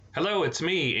Hello, it's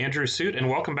me, Andrew Suit, and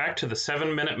welcome back to the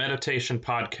 7 Minute Meditation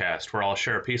Podcast, where I'll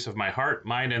share a piece of my heart,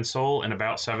 mind, and soul in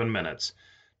about 7 minutes.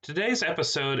 Today's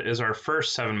episode is our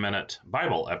first 7 minute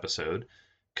Bible episode.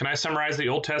 Can I summarize the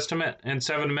Old Testament in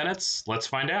 7 minutes? Let's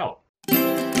find out.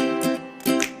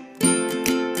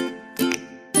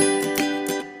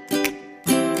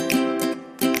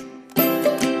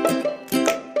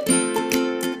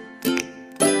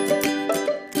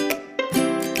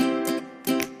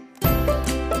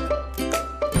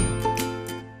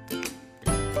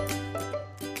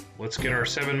 Let's get our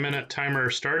 7 minute timer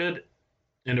started,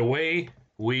 and away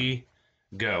we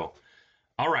go.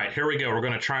 All right, here we go. We're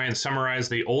going to try and summarize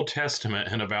the Old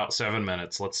Testament in about 7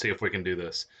 minutes. Let's see if we can do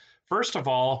this. First of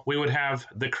all, we would have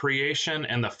the creation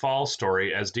and the fall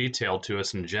story as detailed to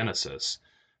us in Genesis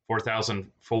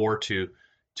 4004 to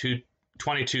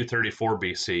 2234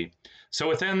 BC. So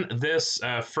within this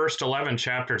first 11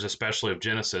 chapters, especially of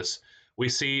Genesis, we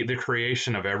see the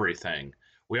creation of everything.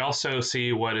 We also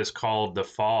see what is called the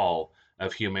fall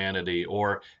of humanity,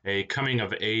 or a coming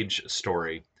of age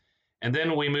story. And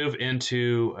then we move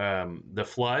into the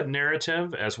flood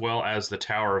narrative, as well as the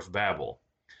Tower of Babel.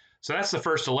 So that's the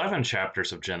first 11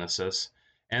 chapters of Genesis.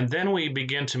 And then we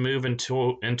begin to move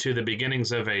into the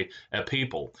beginnings of a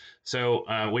people.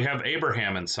 So we have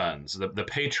Abraham and sons, the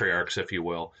patriarchs, if you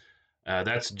will.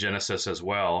 That's Genesis as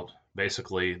well.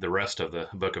 Basically, the rest of the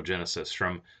book of Genesis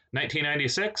from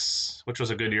 1996, which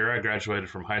was a good year. I graduated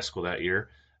from high school that year.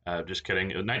 Just kidding.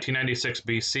 It was 1996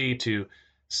 BC to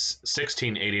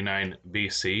 1689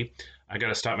 BC. I got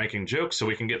to stop making jokes so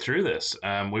we can get through this.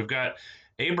 We've got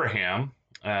Abraham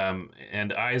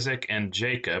and Isaac and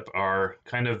Jacob are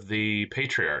kind of the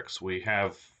patriarchs. We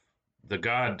have the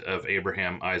God of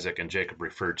Abraham, Isaac, and Jacob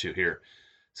referred to here.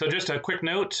 So just a quick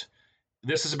note.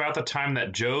 This is about the time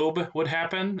that Job would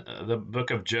happen, the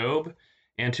book of Job.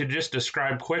 And to just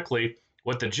describe quickly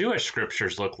what the Jewish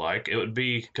scriptures look like, it would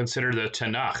be considered the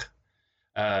Tanakh.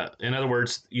 In other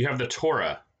words, you have the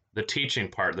Torah, the teaching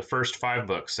part, the first 5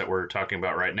 books that we're talking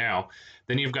about right now.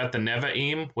 Then you've got the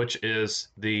Nevi'im, which is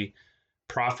the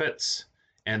prophets.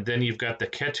 And then you've got the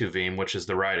Ketuvim, which is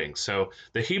the writing. So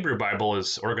the Hebrew Bible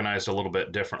is organized a little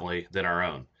bit differently than our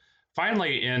own.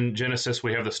 Finally, in Genesis,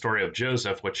 we have the story of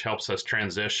Joseph, which helps us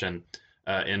transition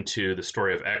into the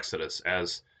story of Exodus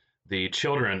as the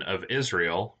children of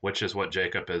Israel, which is what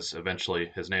Jacob is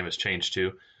eventually, his name is changed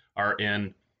to, are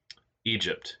in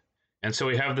Egypt. And so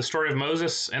we have the story of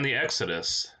Moses and the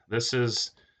Exodus. This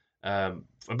is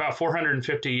about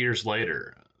 450 years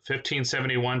later,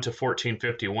 1571 to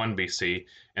 1451 BC.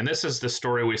 And this is the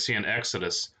story we see in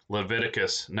Exodus,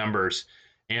 Leviticus, Numbers,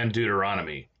 and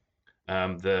Deuteronomy.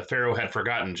 The Pharaoh had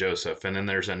forgotten Joseph, and then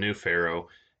there's a new Pharaoh,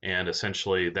 and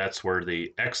essentially that's where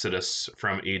the Exodus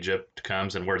from Egypt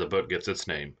comes and where the book gets its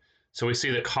name. So we see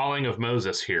the calling of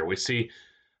Moses here. We see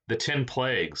the 10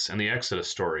 plagues and the Exodus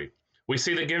story. We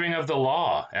see the giving of the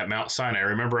law at Mount Sinai.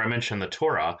 Remember, I mentioned the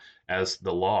Torah as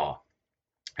the law.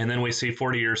 And then we see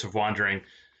 40 years of wandering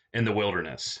in the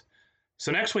wilderness.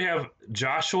 So next we have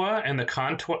Joshua and the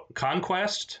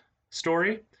conquest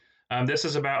story. This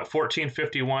is about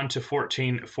 1451 to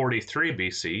 1443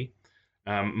 BC.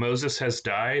 Moses has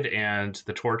died, and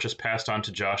the torch is passed on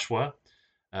to Joshua.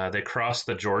 They cross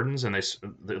the Jordans,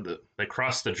 and they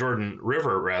cross the Jordan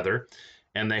River, rather,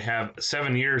 and they have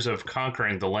 7 years of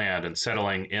conquering the land and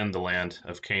settling in the land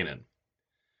of Canaan.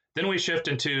 Then we shift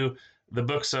into the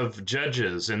books of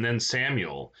Judges and then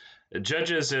Samuel.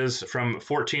 Judges is from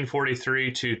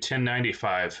 1443 to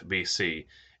 1095 BC.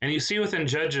 And you see within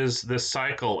Judges this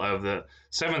cycle of the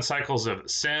 7 cycles of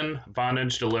sin,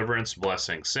 bondage, deliverance,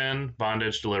 blessing. Sin,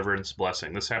 bondage, deliverance,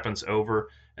 blessing. This happens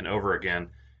over and over again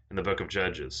in the book of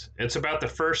Judges. It's about the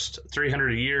first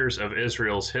 300 years of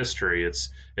Israel's history.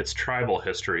 It's tribal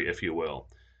history, if you will.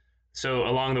 So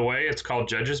along the way, it's called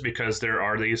Judges because there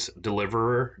are these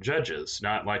deliverer judges,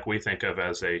 not like we think of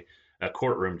as a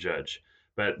courtroom judge.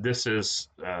 But this is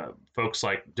folks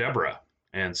like Deborah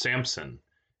and Samson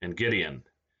and Gideon.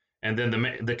 And then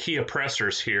the key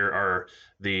oppressors here are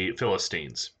the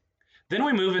Philistines. Then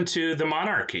we move into the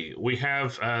monarchy. We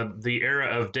have the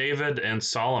era of David and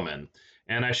Solomon.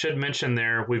 And I should mention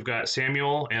there, we've got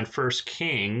Samuel and First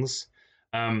Kings.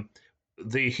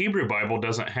 The Hebrew Bible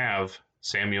doesn't have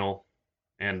Samuel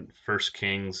and First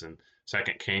Kings and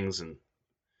Second Kings, and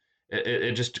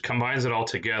it just combines it all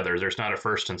together. There's not a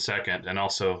first and second, and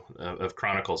also of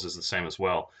Chronicles is the same as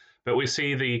well. But we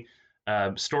see the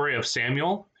story of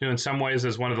Samuel, who in some ways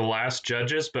is one of the last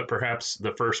judges, but perhaps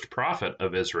the first prophet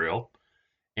of Israel.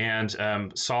 And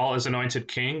Saul is anointed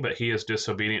king, but he is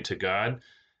disobedient to God.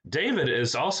 David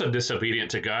is also disobedient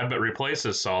to God, but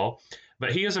replaces Saul.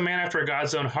 But he is a man after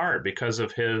God's own heart because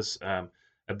of his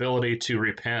ability to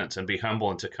repent and be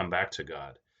humble and to come back to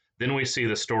God. Then we see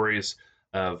the stories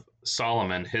of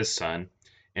Solomon, his son,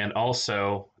 and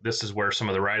also this is where some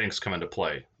of the writings come into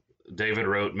play. David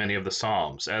wrote many of the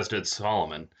Psalms, as did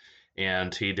Solomon,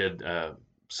 and he did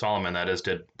Solomon, that is,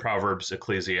 did Proverbs,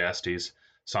 Ecclesiastes,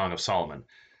 Song of Solomon.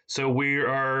 So we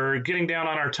are getting down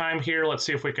on our time here. Let's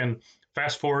see if we can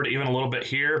fast forward even a little bit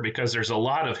here because there's a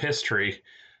lot of history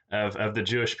of the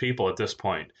Jewish people at this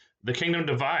point. The kingdom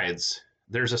divides.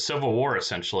 There's a civil war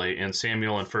essentially in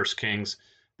Samuel and First Kings.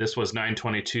 This was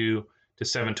 922 to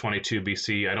 722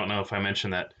 BC. I don't know if I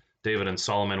mentioned that David and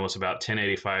Solomon was about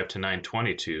 1085 to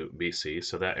 922 BC.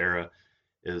 So that era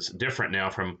is different now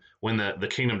from when the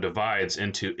kingdom divides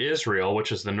into Israel,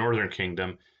 which is the northern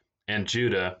kingdom, and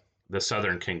Judah, the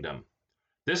southern kingdom.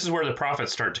 This is where the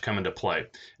prophets start to come into play.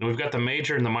 And we've got the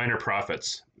major and the minor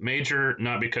prophets. Major,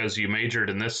 not because you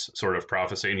majored in this sort of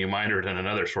prophecy and you minored in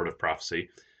another sort of prophecy,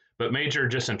 but major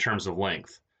just in terms of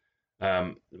length.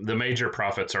 The major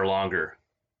prophets are longer.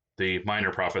 The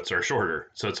minor prophets are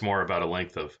shorter. So it's more about a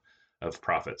length of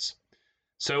prophets.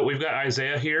 So we've got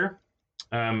Isaiah here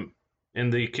in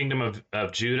the kingdom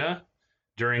of Judah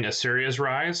during Assyria's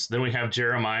rise. Then we have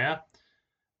Jeremiah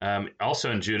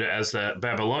also in Judah as the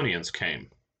Babylonians came.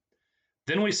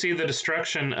 Then we see the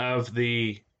destruction of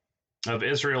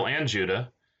Israel and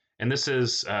Judah, and this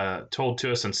is told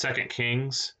to us in 2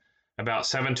 Kings about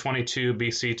 722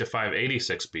 BC to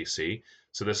 586 BC.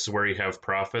 So this is where you have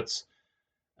prophets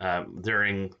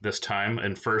during this time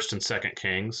in 1st and 2nd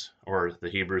Kings, or the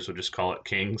Hebrews would just call it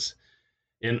Kings.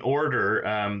 In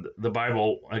order, the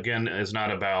Bible, again, is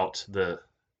not about the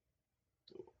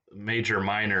major,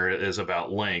 minor, it is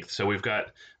about length. So we've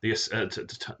got the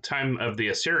time of the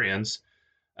Assyrians,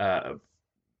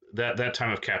 that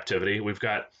time of captivity. We've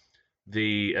got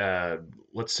the,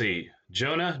 let's see,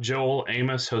 Jonah, Joel,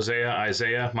 Amos, Hosea,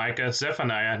 Isaiah, Micah,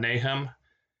 Zephaniah, Nahum,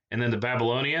 and then the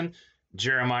Babylonian,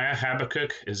 Jeremiah,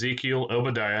 Habakkuk, Ezekiel,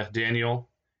 Obadiah, Daniel,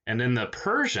 and then the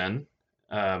Persian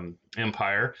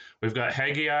Empire, we've got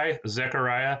Haggai,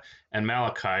 Zechariah, and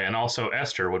Malachi, and also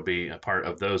Esther would be a part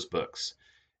of those books.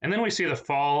 And then we see the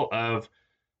fall of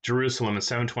Jerusalem in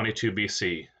 722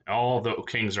 BC. All the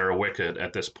kings are wicked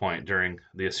at this point during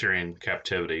the Assyrian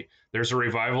captivity. There's a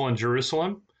revival in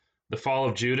Jerusalem, the fall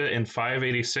of Judah in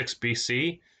 586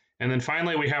 BC, and then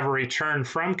finally we have a return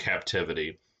from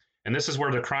captivity. And this is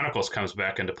where the Chronicles comes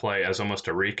back into play as almost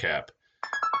a recap.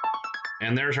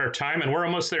 And there's our time, and we're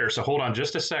almost there, so hold on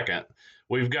just a second.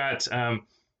 We've got,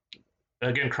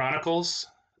 again, Chronicles.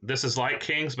 This is like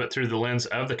Kings, but through the lens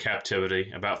of the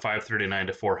captivity, about 539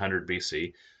 to 400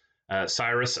 BC.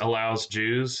 Cyrus allows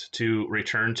Jews to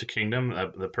return to kingdom,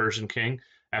 the Persian king,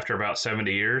 after about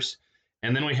 70 years.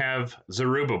 And then we have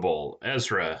Zerubbabel,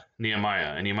 Ezra,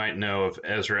 Nehemiah. And you might know of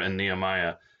Ezra and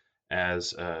Nehemiah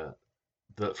as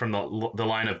from the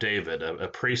line of David, a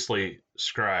priestly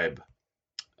scribe.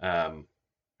 I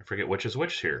forget which is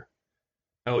which here.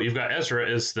 Oh, you've got Ezra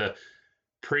is the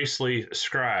priestly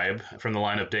scribe from the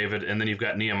line of David, and then you've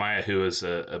got Nehemiah, who is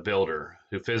a builder,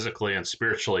 who physically and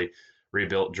spiritually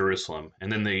rebuilt Jerusalem.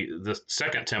 And then the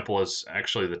second temple is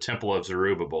actually the temple of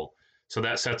Zerubbabel. So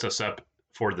that sets us up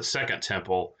for the second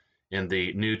temple in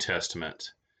the New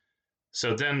Testament.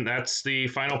 So then that's the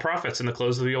final prophets in the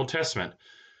close of the Old Testament.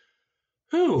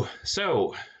 Whew,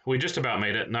 so we just about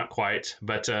made it, not quite,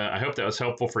 but I hope that was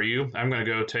helpful for you. I'm going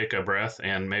to go take a breath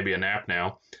and maybe a nap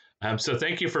now. So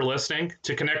thank you for listening.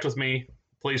 To connect with me,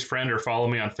 please friend or follow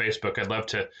me on Facebook. I'd love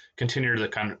to continue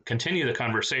the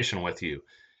conversation with you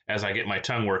as I get my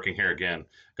tongue working here again.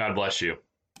 God bless you.